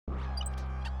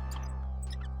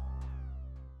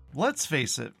Let's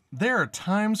face it, there are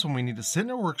times when we need to sit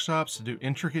in our workshops to do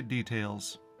intricate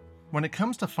details. When it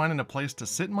comes to finding a place to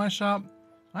sit in my shop,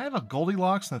 I have a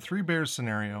Goldilocks and the Three Bears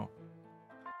scenario.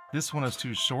 This one is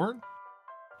too short.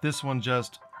 This one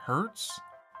just hurts.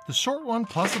 The short one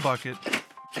plus a bucket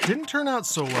didn't turn out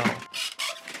so well.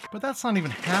 But that's not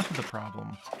even half of the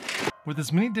problem. With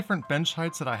as many different bench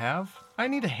heights that I have, I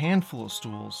need a handful of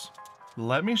stools.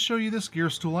 Let me show you this gear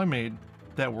stool I made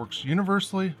that works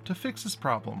universally to fix this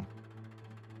problem.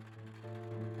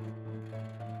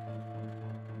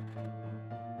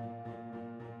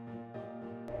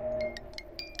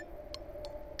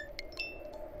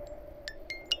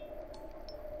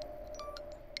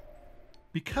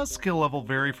 Because skill level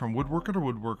vary from woodworker to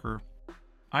woodworker,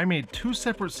 I made two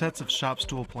separate sets of shop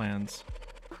stool plans.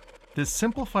 This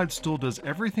simplified stool does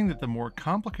everything that the more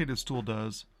complicated stool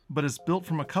does, but is built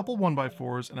from a couple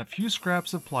 1x4s and a few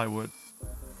scraps of plywood.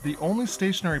 The only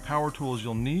stationary power tools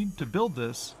you'll need to build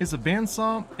this is a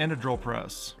bandsaw and a drill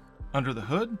press. Under the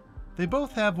hood, they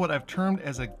both have what I've termed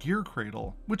as a gear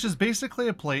cradle, which is basically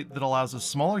a plate that allows the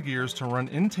smaller gears to run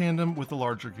in tandem with the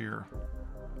larger gear.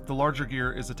 The larger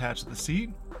gear is attached to the seat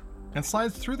and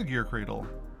slides through the gear cradle.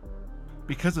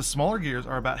 Because the smaller gears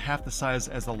are about half the size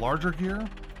as the larger gear,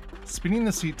 spinning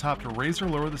the seat top to raise or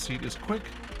lower the seat is quick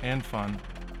and fun.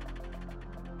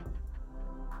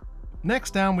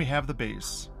 Next down we have the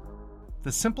base.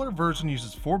 The simpler version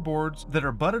uses 4 boards that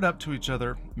are butted up to each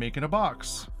other, making a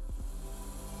box.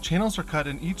 Channels are cut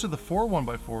in each of the 4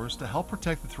 1x4s to help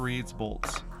protect the 3/8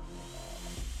 bolts.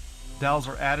 Dowels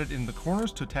are added in the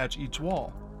corners to attach each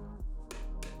wall.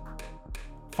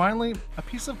 Finally, a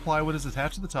piece of plywood is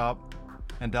attached to the top,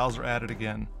 and dowels are added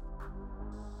again.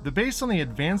 The base on the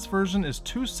advanced version is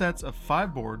 2 sets of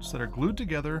 5 boards that are glued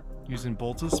together using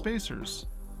bolts as spacers.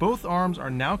 Both arms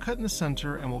are now cut in the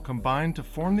center and will combine to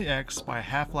form the X by a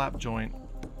half-lap joint.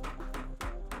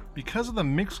 Because of the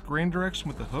mixed grain direction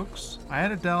with the hooks, I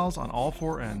added dowels on all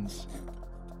 4 ends.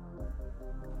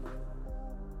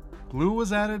 Glue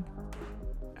was added.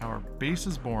 Our base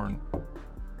is born.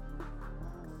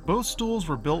 Both stools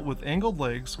were built with angled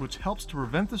legs, which helps to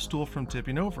prevent the stool from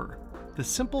tipping over. The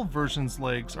simple version's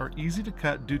legs are easy to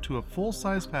cut due to a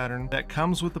full-size pattern that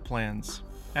comes with the plans.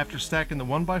 After stacking the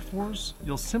 1x4s,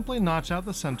 you'll simply notch out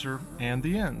the center and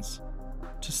the ends.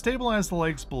 To stabilize the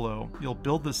legs below, you'll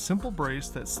build this simple brace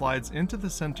that slides into the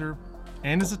center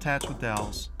and is attached with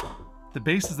dowels. The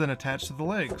base is then attached to the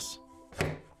legs.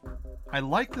 I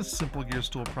like this simple gear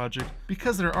stool project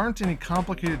because there aren't any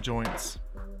complicated joints.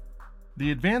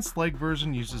 The advanced leg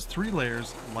version uses 3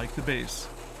 layers like the base.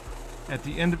 At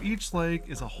the end of each leg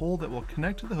is a hole that will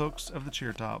connect to the hooks of the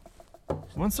chair top.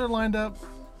 Once they're lined up,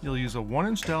 you'll use a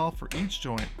 1-inch dowel for each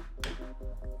joint.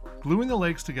 Gluing the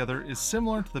legs together is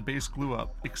similar to the base glue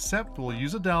up, except we'll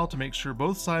use a dowel to make sure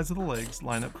both sides of the legs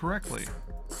line up correctly.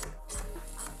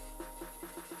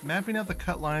 Mapping out the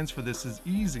cut lines for this is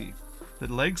easy.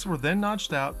 The legs were then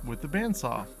notched out with the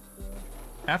bandsaw.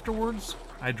 Afterwards,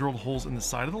 I drilled holes in the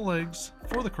side of the legs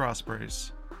for the cross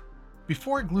brace.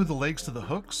 Before I glued the legs to the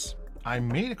hooks, I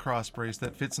made a cross brace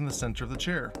that fits in the center of the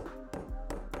chair.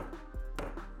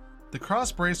 The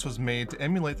cross brace was made to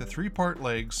emulate the 3-part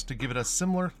legs to give it a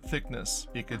similar thickness.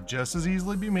 It could just as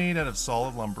easily be made out of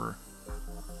solid lumber.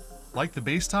 Like the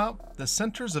base top, the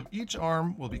centers of each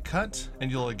arm will be cut, and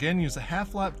you'll again use a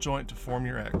half-lap joint to form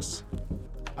your X.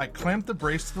 I clamped the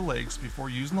brace to the legs before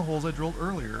using the holes I drilled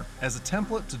earlier as a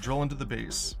template to drill into the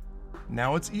base.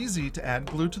 Now it's easy to add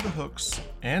glue to the hooks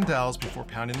and dowels before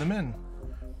pounding them in.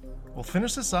 We'll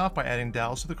finish this off by adding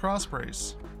dowels to the cross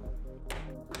brace.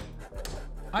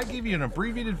 I gave you an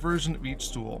abbreviated version of each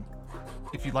stool.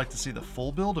 If you'd like to see the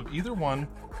full build of either one,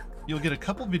 you'll get a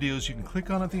couple videos you can click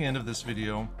on at the end of this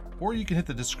video, or you can hit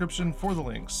the description for the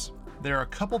links. There are a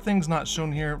couple things not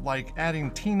shown here, like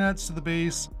adding T-nuts to the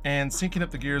base and syncing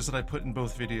up the gears that I put in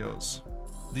both videos.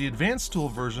 The advanced stool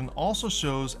version also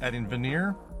shows adding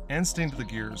veneer and stain to the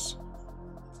gears,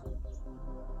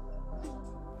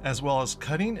 as well as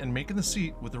cutting and making the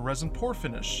seat with a resin pour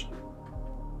finish.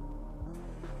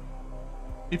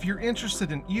 If you're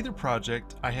interested in either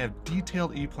project, I have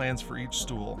detailed e-plans for each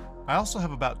stool. I also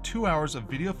have about 2 hours of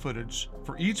video footage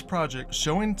for each project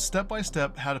showing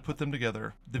step-by-step how to put them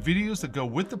together. The videos that go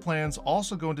with the plans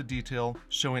also go into detail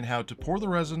showing how to pour the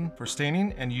resin for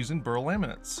staining and using burl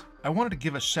laminates. I wanted to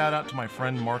give a shout out to my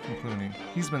friend Mark McClooney.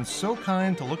 He's been so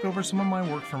kind to look over some of my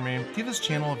work for me. Give his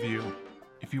channel a view.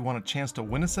 If you want a chance to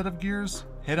win a set of gears,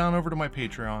 head on over to my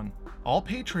Patreon. All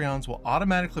Patreons will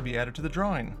automatically be added to the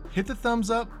drawing. Hit the thumbs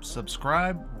up,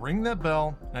 subscribe, ring that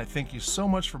bell, and I thank you so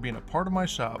much for being a part of my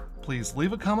shop. Please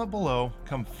leave a comment below,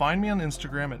 come find me on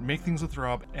Instagram at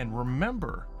MakeThingsWithRob, and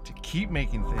remember, to keep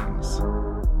making things.